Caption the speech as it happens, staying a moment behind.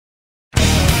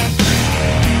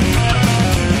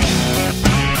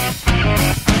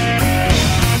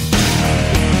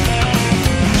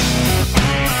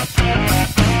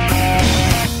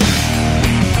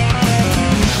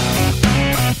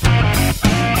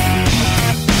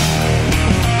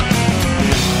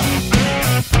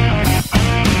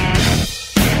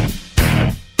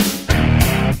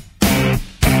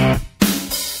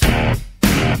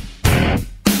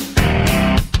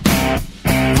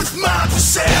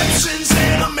oceans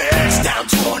in a mist, down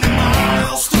 20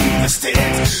 miles through the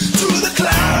sticks, to the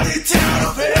cloudy town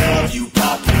of Hellview,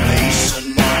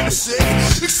 population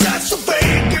 96. Except the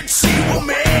vacancy, well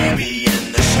maybe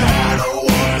in the shadow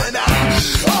of an eye,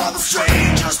 all the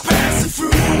strangers passing through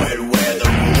it, where the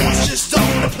rules just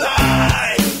don't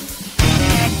apply.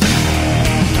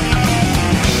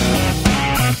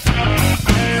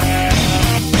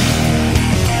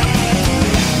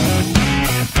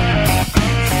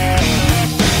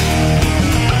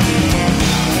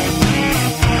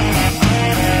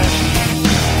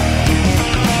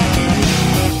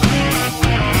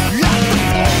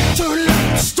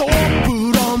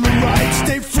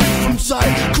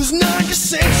 Cause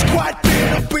 96 quite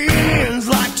been a beat.